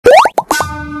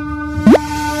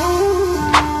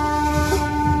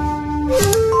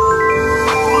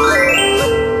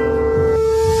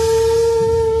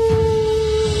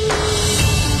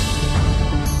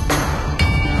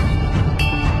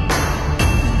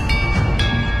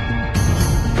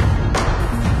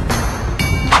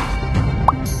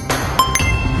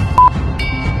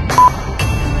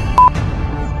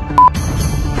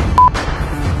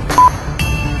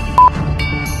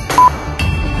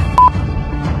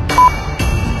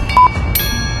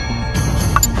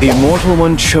The Immortal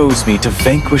One chose me to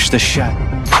vanquish the shadow.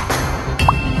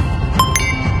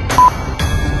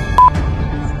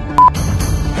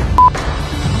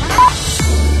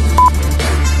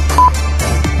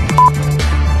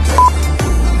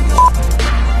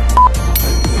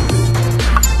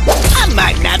 I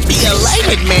might not be a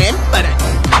lighted man, but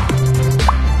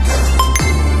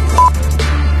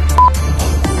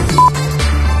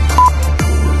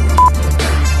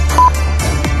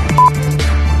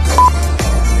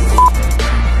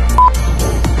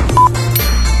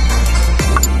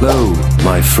Hello,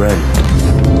 my friend.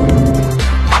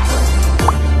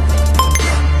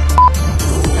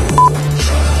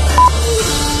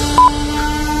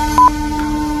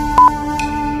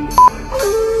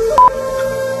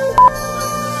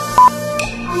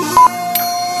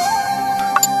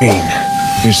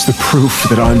 Is the proof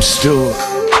that I'm still...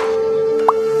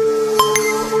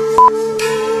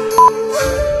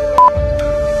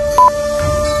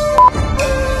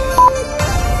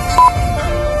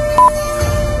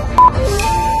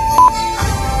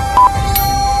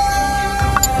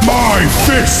 My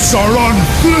fists are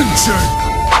unflinching!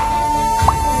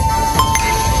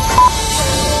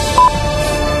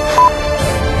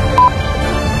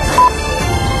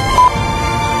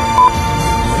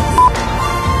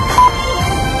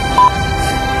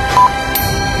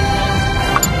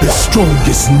 The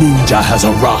strongest ninja has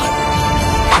arrived.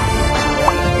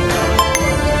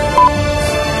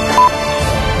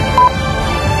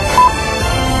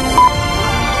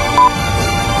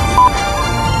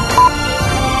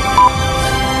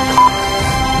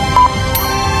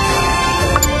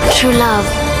 True love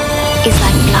is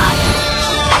like blood.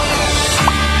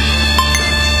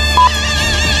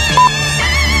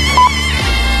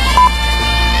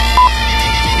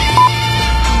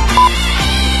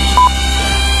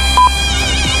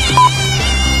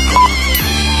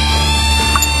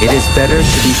 It is better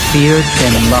to be feared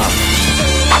than loved.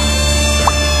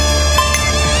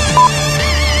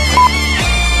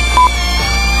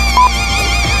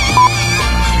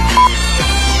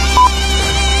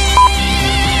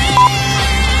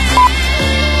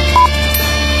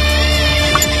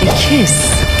 A kiss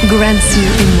grants you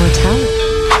immortality.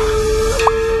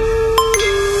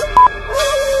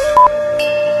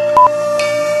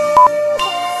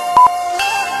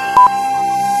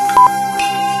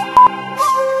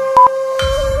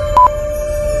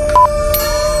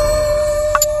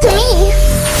 To me,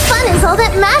 fun is all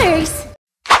that matters.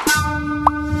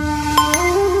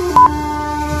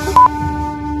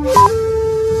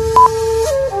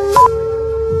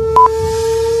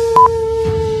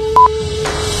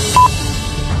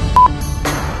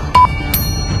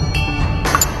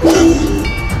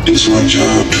 It's my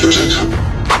job to protect her.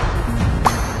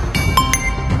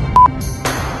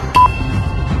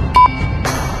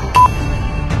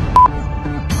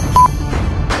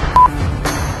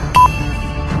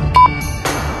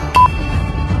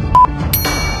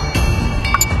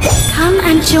 Come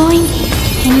and join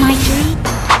in my dream.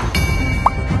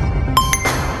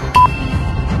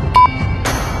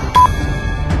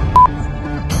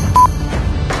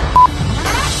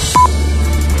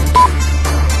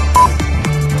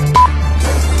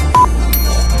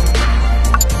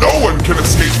 No one can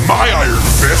escape my iron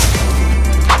fist!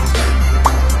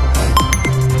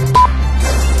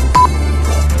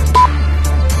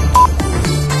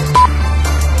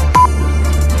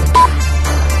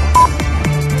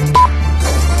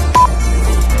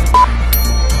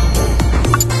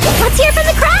 Let's hear from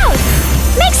the crowd!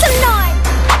 Make some noise!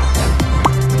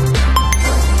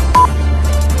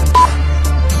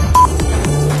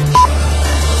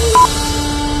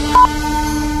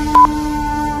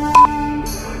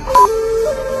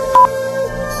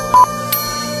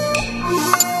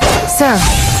 Sir,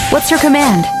 what's your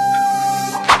command?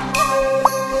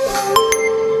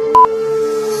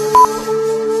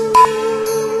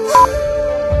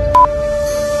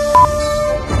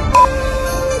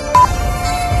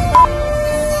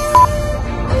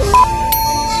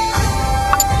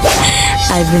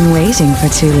 I've been waiting for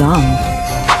too long.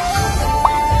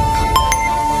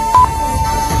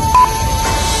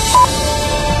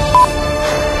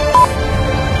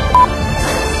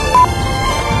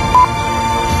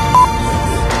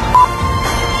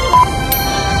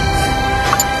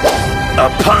 A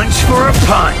punch for a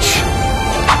punch!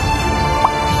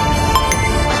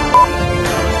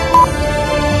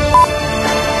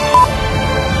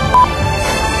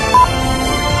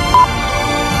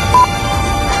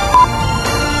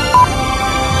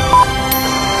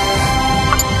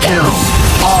 Kill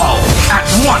all at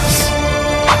once!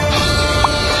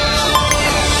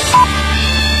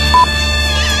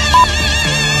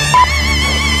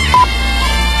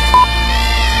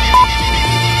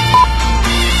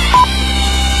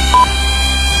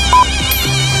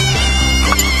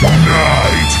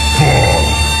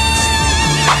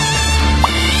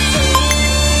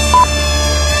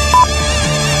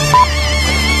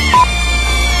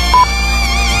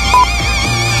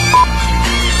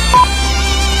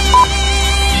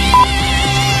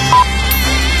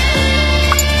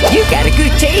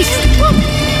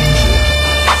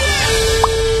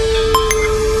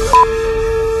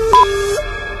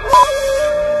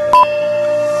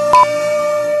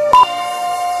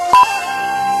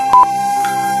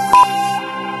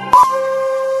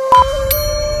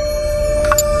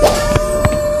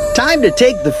 time to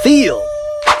take the field.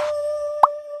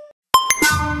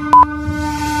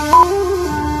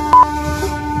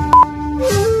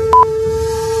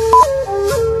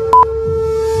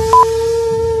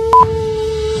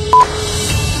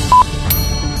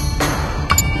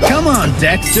 Come on,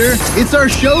 Dexter. It's our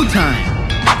showtime.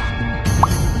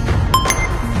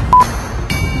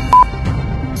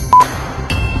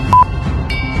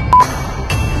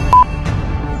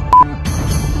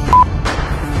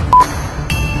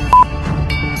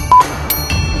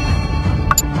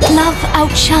 Love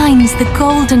outshines the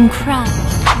golden crown.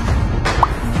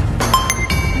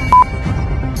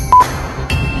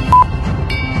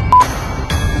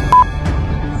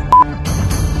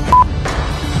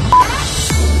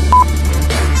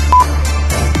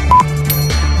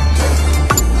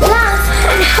 Love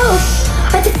and hope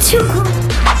are the two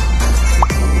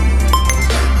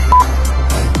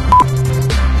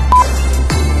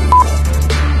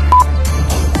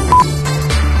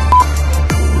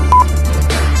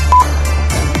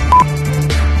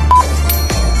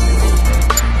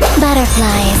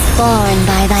Butterfly is born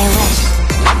by thy wish.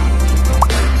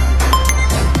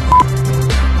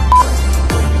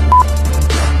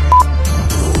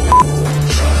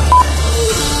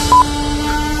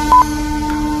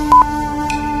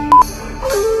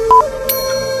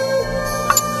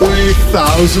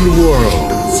 Thousand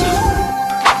worlds.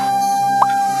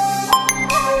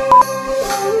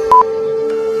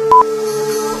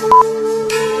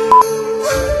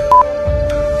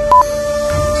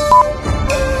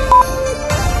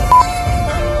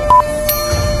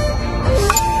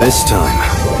 This time,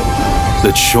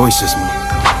 the choice is mine.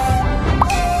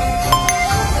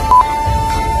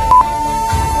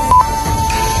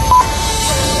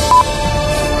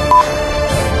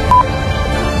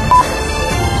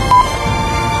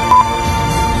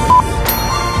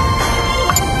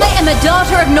 I am a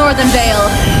daughter of Northern Vale.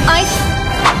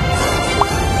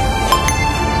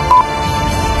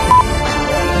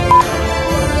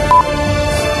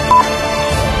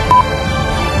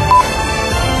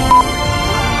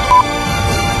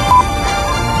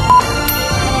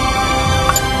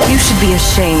 You should be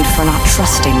ashamed for not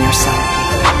trusting yourself.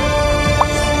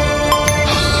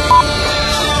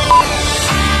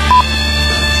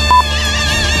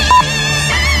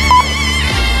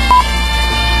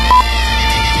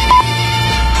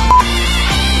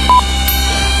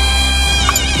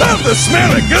 Have the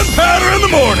smell of gunpowder in the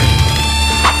morning.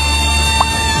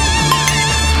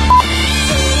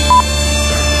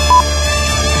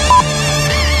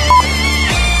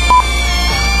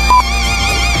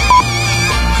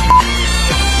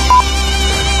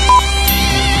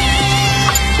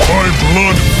 My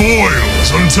blood boils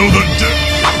until the day.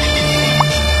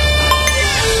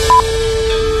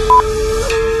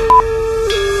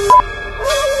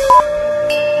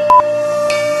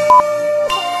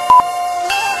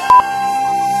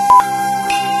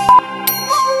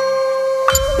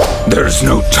 There's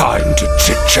no time to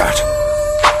chit-chat.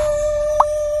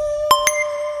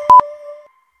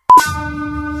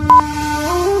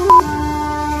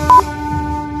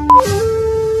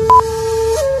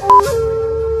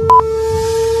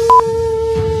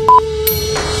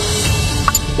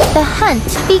 The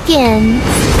hunt begins.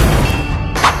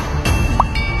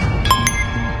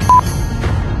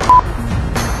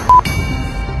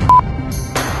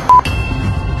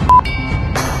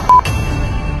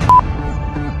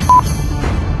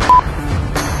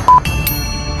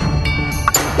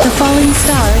 The falling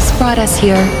stars brought us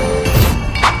here.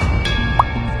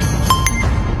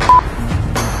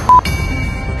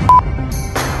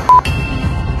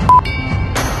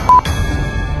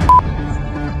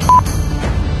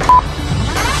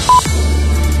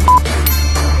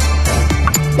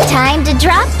 Time to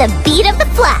drop the beat of the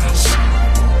flash.